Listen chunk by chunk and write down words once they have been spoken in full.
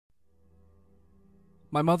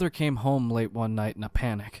My mother came home late one night in a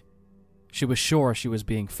panic. She was sure she was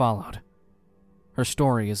being followed. Her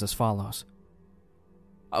story is as follows.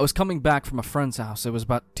 I was coming back from a friend's house. It was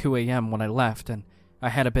about 2 a.m. when I left, and I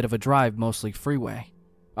had a bit of a drive, mostly freeway.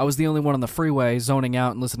 I was the only one on the freeway, zoning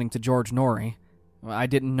out and listening to George Norrie. I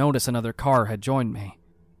didn't notice another car had joined me,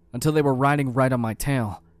 until they were riding right on my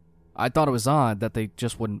tail. I thought it was odd that they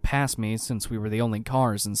just wouldn't pass me since we were the only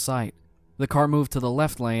cars in sight. The car moved to the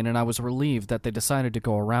left lane, and I was relieved that they decided to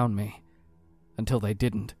go around me. Until they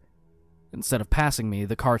didn't. Instead of passing me,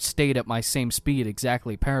 the car stayed at my same speed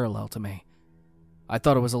exactly parallel to me. I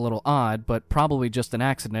thought it was a little odd, but probably just an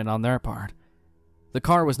accident on their part. The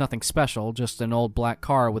car was nothing special, just an old black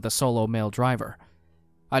car with a solo male driver.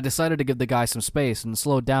 I decided to give the guy some space and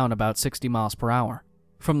slowed down about 60 miles per hour.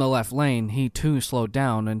 From the left lane, he too slowed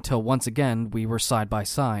down until once again we were side by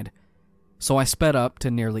side. So I sped up to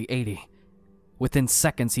nearly 80. Within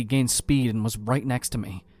seconds, he gained speed and was right next to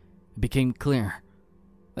me. It became clear.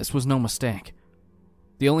 This was no mistake.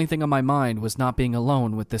 The only thing on my mind was not being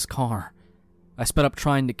alone with this car. I sped up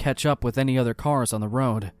trying to catch up with any other cars on the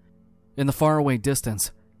road. In the faraway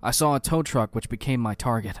distance, I saw a tow truck which became my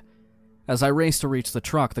target. As I raced to reach the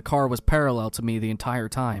truck, the car was parallel to me the entire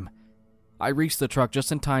time. I reached the truck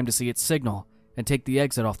just in time to see it signal and take the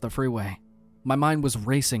exit off the freeway. My mind was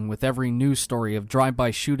racing with every news story of drive-by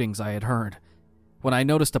shootings I had heard, when I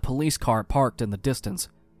noticed a police car parked in the distance.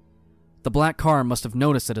 The black car must have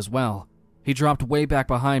noticed it as well. He dropped way back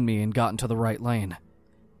behind me and got into the right lane.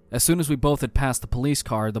 As soon as we both had passed the police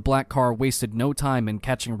car, the black car wasted no time in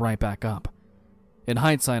catching right back up. In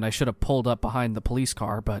hindsight, I should have pulled up behind the police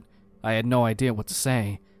car, but I had no idea what to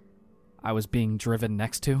say. I was being driven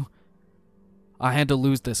next to? I had to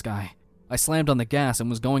lose this guy. I slammed on the gas and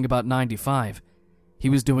was going about 95. He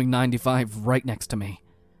was doing 95 right next to me.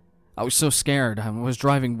 I was so scared. I was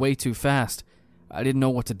driving way too fast. I didn't know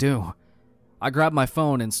what to do. I grabbed my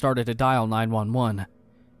phone and started to dial 911.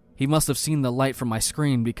 He must have seen the light from my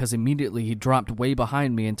screen because immediately he dropped way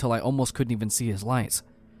behind me until I almost couldn't even see his lights.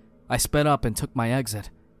 I sped up and took my exit,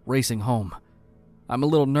 racing home. I'm a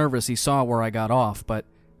little nervous he saw where I got off, but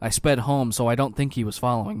I sped home so I don't think he was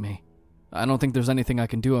following me. I don't think there's anything I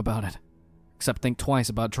can do about it, except think twice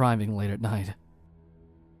about driving late at night.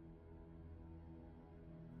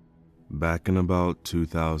 Back in about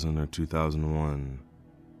 2000 or 2001,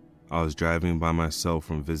 I was driving by myself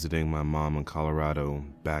from visiting my mom in Colorado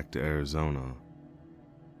back to Arizona.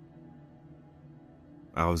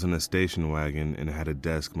 I was in a station wagon and had a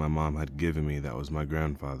desk my mom had given me that was my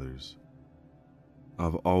grandfather's.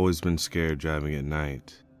 I've always been scared driving at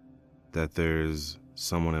night, that there's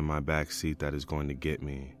someone in my back seat that is going to get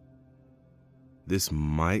me. This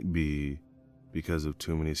might be because of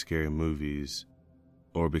too many scary movies,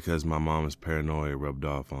 or because my mom's paranoia rubbed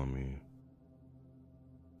off on me.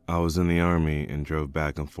 I was in the army and drove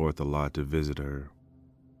back and forth a lot to visit her.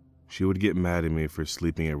 She would get mad at me for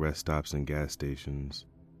sleeping at rest stops and gas stations.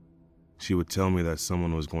 She would tell me that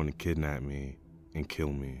someone was going to kidnap me and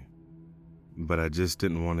kill me. But I just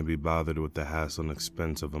didn't want to be bothered with the hassle and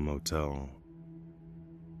expense of a motel.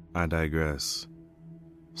 I digress.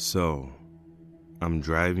 So, I'm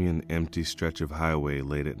driving an empty stretch of highway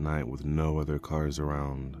late at night with no other cars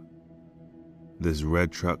around. This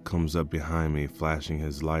red truck comes up behind me, flashing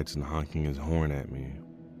his lights and honking his horn at me.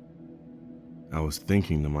 I was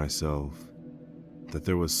thinking to myself that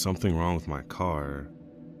there was something wrong with my car,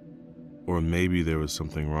 or maybe there was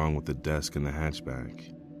something wrong with the desk in the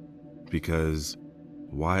hatchback, because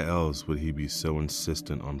why else would he be so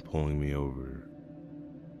insistent on pulling me over?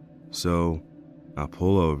 So, I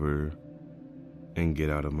pull over and get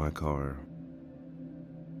out of my car.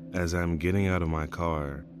 As I'm getting out of my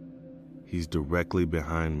car, he's directly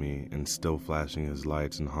behind me and still flashing his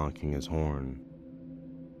lights and honking his horn.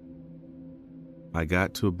 I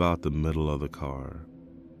got to about the middle of the car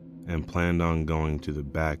and planned on going to the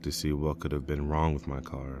back to see what could have been wrong with my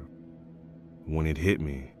car, when it hit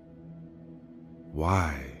me.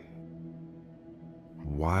 Why?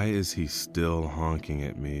 Why is he still honking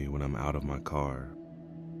at me when I'm out of my car?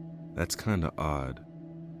 That's kinda odd.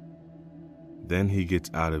 Then he gets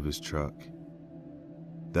out of his truck.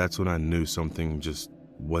 That's when I knew something just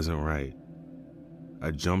wasn't right.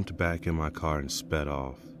 I jumped back in my car and sped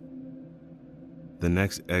off. The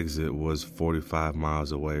next exit was 45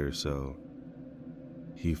 miles away or so.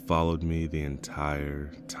 He followed me the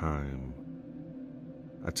entire time.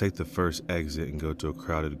 I take the first exit and go to a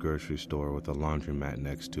crowded grocery store with a laundromat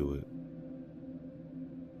next to it.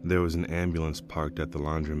 There was an ambulance parked at the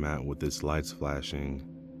laundromat with its lights flashing,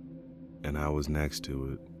 and I was next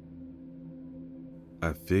to it.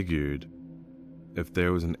 I figured if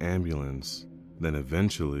there was an ambulance, Then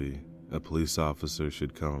eventually, a police officer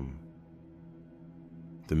should come.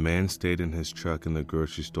 The man stayed in his truck in the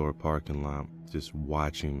grocery store parking lot, just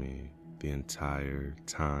watching me the entire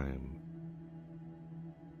time.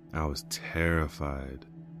 I was terrified.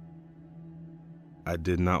 I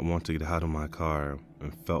did not want to get out of my car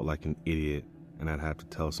and felt like an idiot, and I'd have to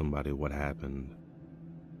tell somebody what happened.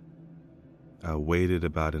 I waited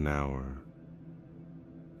about an hour,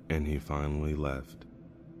 and he finally left.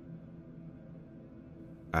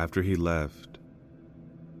 After he left,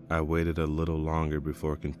 I waited a little longer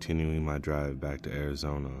before continuing my drive back to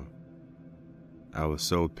Arizona. I was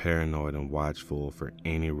so paranoid and watchful for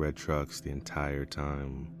any red trucks the entire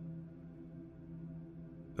time.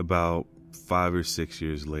 About 5 or 6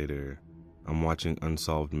 years later, I'm watching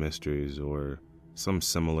Unsolved Mysteries or some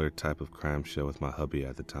similar type of crime show with my hubby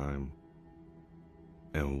at the time.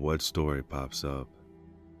 And what story pops up?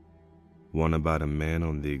 One about a man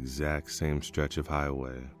on the exact same stretch of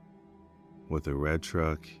highway with a red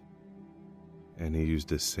truck, and he used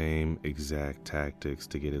the same exact tactics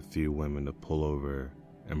to get a few women to pull over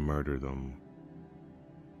and murder them.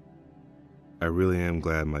 I really am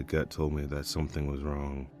glad my gut told me that something was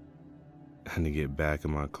wrong and to get back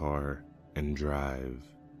in my car and drive.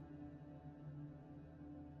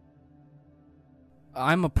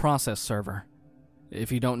 I'm a process server.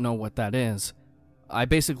 If you don't know what that is, I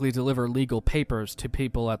basically deliver legal papers to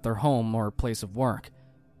people at their home or place of work.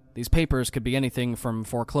 These papers could be anything from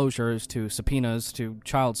foreclosures to subpoenas to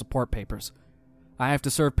child support papers. I have to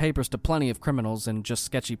serve papers to plenty of criminals and just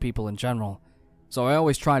sketchy people in general, so I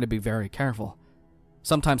always try to be very careful.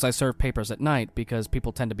 Sometimes I serve papers at night because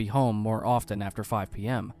people tend to be home more often after 5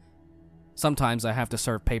 p.m. Sometimes I have to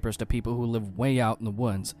serve papers to people who live way out in the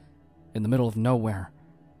woods, in the middle of nowhere.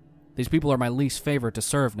 These people are my least favorite to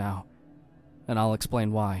serve now, and I'll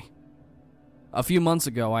explain why. A few months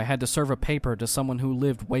ago, I had to serve a paper to someone who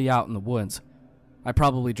lived way out in the woods. I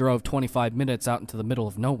probably drove 25 minutes out into the middle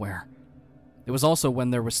of nowhere. It was also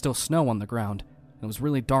when there was still snow on the ground, and it was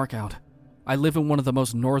really dark out. I live in one of the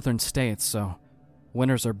most northern states, so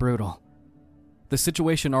winters are brutal. The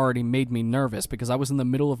situation already made me nervous because I was in the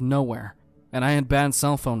middle of nowhere, and I had bad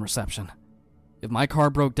cell phone reception. If my car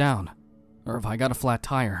broke down, or if I got a flat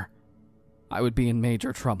tire, I would be in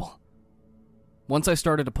major trouble. Once I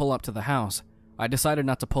started to pull up to the house, I decided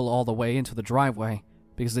not to pull all the way into the driveway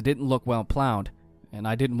because it didn't look well plowed, and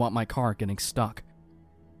I didn't want my car getting stuck.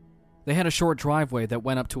 They had a short driveway that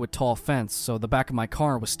went up to a tall fence, so the back of my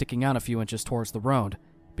car was sticking out a few inches towards the road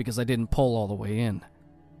because I didn't pull all the way in.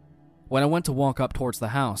 When I went to walk up towards the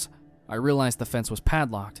house, I realized the fence was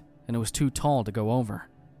padlocked and it was too tall to go over.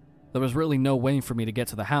 There was really no way for me to get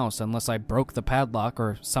to the house unless I broke the padlock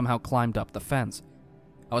or somehow climbed up the fence.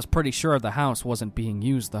 I was pretty sure the house wasn't being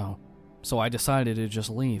used though, so I decided to just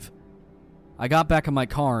leave. I got back in my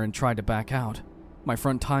car and tried to back out. My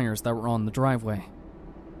front tires that were on the driveway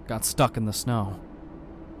got stuck in the snow.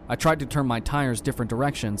 I tried to turn my tires different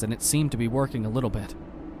directions and it seemed to be working a little bit.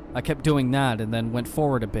 I kept doing that and then went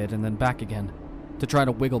forward a bit and then back again to try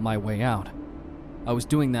to wiggle my way out. I was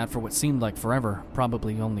doing that for what seemed like forever,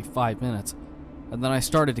 probably only 5 minutes, and then I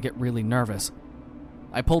started to get really nervous.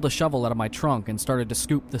 I pulled a shovel out of my trunk and started to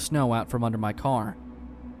scoop the snow out from under my car.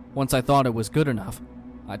 Once I thought it was good enough,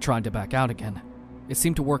 I tried to back out again. It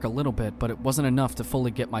seemed to work a little bit, but it wasn't enough to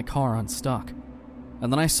fully get my car unstuck.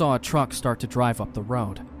 And then I saw a truck start to drive up the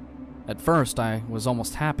road. At first, I was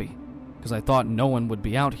almost happy, because I thought no one would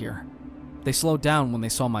be out here. They slowed down when they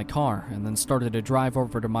saw my car, and then started to drive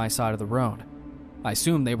over to my side of the road. I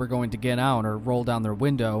assumed they were going to get out or roll down their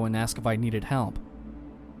window and ask if I needed help.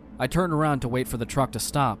 I turned around to wait for the truck to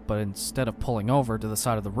stop, but instead of pulling over to the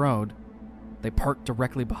side of the road, they parked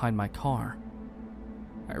directly behind my car.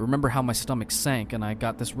 I remember how my stomach sank and I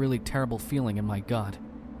got this really terrible feeling in my gut.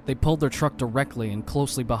 They pulled their truck directly and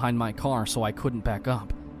closely behind my car so I couldn't back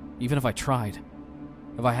up, even if I tried.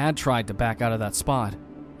 If I had tried to back out of that spot,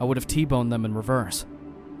 I would have T-boned them in reverse.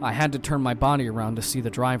 I had to turn my body around to see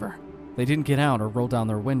the driver. They didn't get out or roll down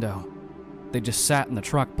their window. They just sat in the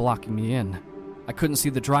truck blocking me in. I couldn't see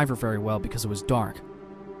the driver very well because it was dark,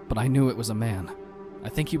 but I knew it was a man. I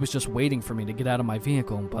think he was just waiting for me to get out of my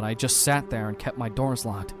vehicle, but I just sat there and kept my doors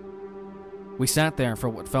locked. We sat there for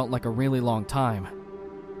what felt like a really long time,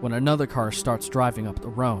 when another car starts driving up the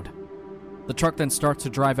road. The truck then starts to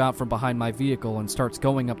drive out from behind my vehicle and starts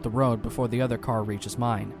going up the road before the other car reaches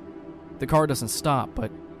mine. The car doesn't stop,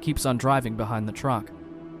 but keeps on driving behind the truck.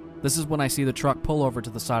 This is when I see the truck pull over to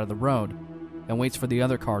the side of the road and waits for the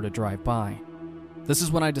other car to drive by. This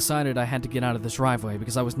is when I decided I had to get out of this driveway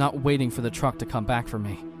because I was not waiting for the truck to come back for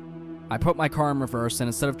me. I put my car in reverse and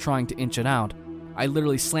instead of trying to inch it out, I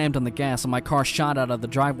literally slammed on the gas and my car shot out of the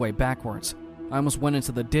driveway backwards. I almost went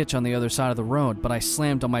into the ditch on the other side of the road, but I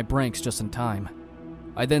slammed on my brakes just in time.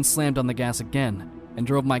 I then slammed on the gas again and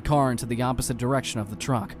drove my car into the opposite direction of the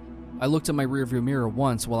truck. I looked at my rearview mirror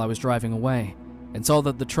once while I was driving away and saw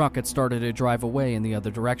that the truck had started to drive away in the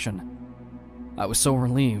other direction. I was so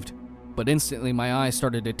relieved, but instantly my eyes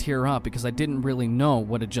started to tear up because I didn't really know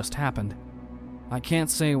what had just happened. I can't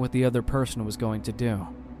say what the other person was going to do,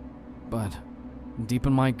 but deep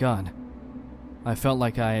in my gut, I felt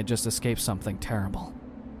like I had just escaped something terrible.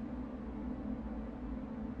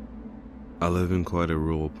 I live in quite a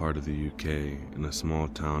rural part of the UK, in a small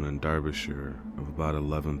town in Derbyshire of about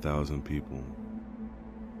 11,000 people.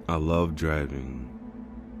 I love driving,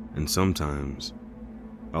 and sometimes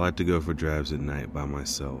I like to go for drives at night by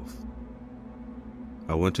myself.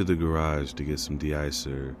 I went to the garage to get some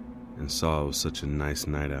de-icer and saw it was such a nice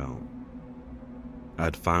night out.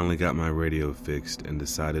 I'd finally got my radio fixed and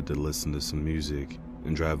decided to listen to some music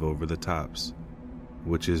and drive over the tops,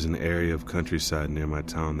 which is an area of countryside near my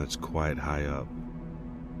town that's quite high up.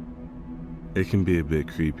 It can be a bit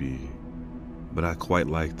creepy, but I quite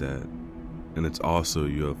like that, and it's also a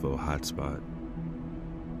UFO hotspot.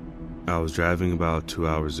 I was driving about 2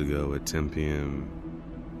 hours ago at 10 p.m.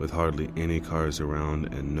 with hardly any cars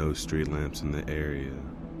around and no street lamps in the area.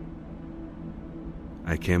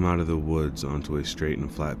 I came out of the woods onto a straight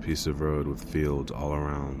and flat piece of road with fields all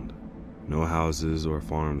around, no houses or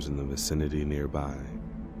farms in the vicinity nearby.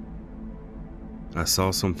 I saw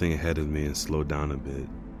something ahead of me and slowed down a bit.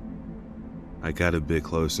 I got a bit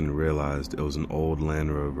close and realized it was an old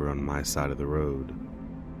Land Rover on my side of the road.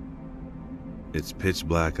 It's pitch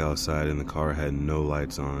black outside and the car had no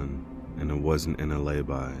lights on, and it wasn't in a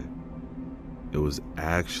lay-by. It was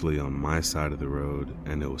actually on my side of the road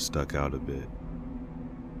and it was stuck out a bit.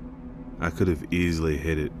 I could have easily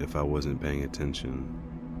hit it if I wasn't paying attention.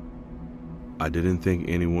 I didn't think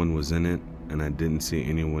anyone was in it and I didn't see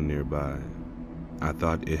anyone nearby. I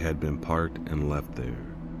thought it had been parked and left there.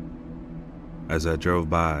 As I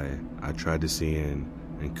drove by, I tried to see in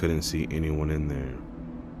and couldn't see anyone in there,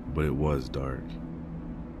 but it was dark.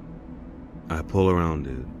 I pull around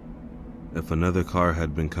it. If another car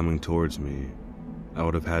had been coming towards me, I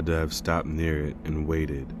would have had to have stopped near it and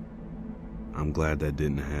waited. I'm glad that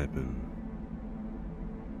didn't happen.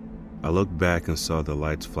 I looked back and saw the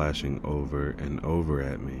lights flashing over and over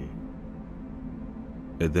at me.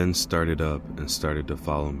 It then started up and started to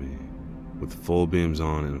follow me, with full beams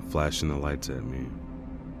on and flashing the lights at me.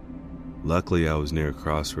 Luckily, I was near a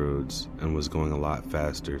crossroads and was going a lot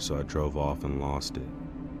faster, so I drove off and lost it.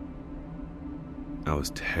 I was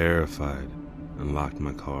terrified and locked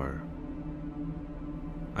my car.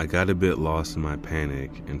 I got a bit lost in my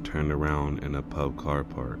panic and turned around in a pub car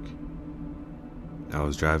park. I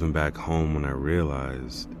was driving back home when I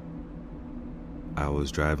realized I was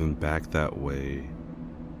driving back that way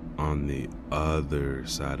on the other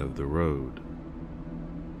side of the road.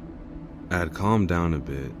 I had calmed down a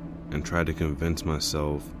bit and tried to convince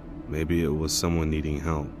myself maybe it was someone needing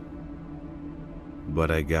help,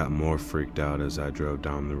 but I got more freaked out as I drove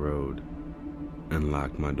down the road and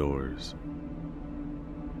locked my doors.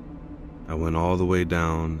 I went all the way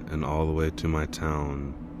down and all the way to my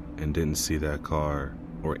town and didn't see that car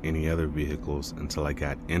or any other vehicles until I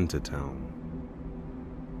got into town.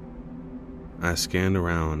 I scanned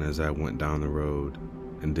around as I went down the road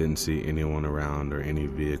and didn't see anyone around or any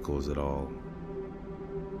vehicles at all.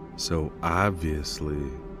 So obviously,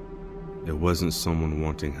 it wasn't someone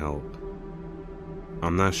wanting help.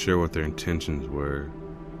 I'm not sure what their intentions were,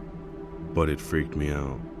 but it freaked me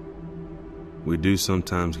out. We do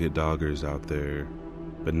sometimes get doggers out there,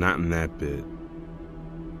 but not in that bit.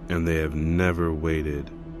 And they have never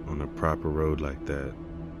waited on a proper road like that.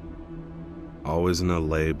 Always in a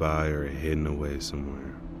lay-by or hidden away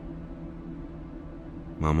somewhere.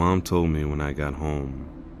 My mom told me when I got home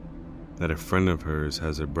that a friend of hers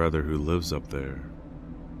has a brother who lives up there,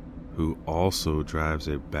 who also drives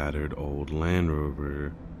a battered old Land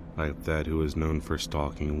Rover like that, who is known for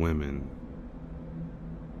stalking women.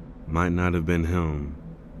 Might not have been him,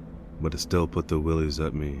 but it still put the willies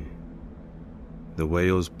up me. The way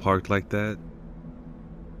it was parked like that,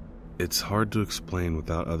 it's hard to explain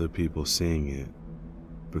without other people seeing it,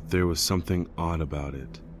 but there was something odd about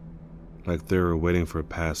it, like they were waiting for a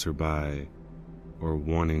passerby or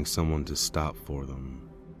wanting someone to stop for them.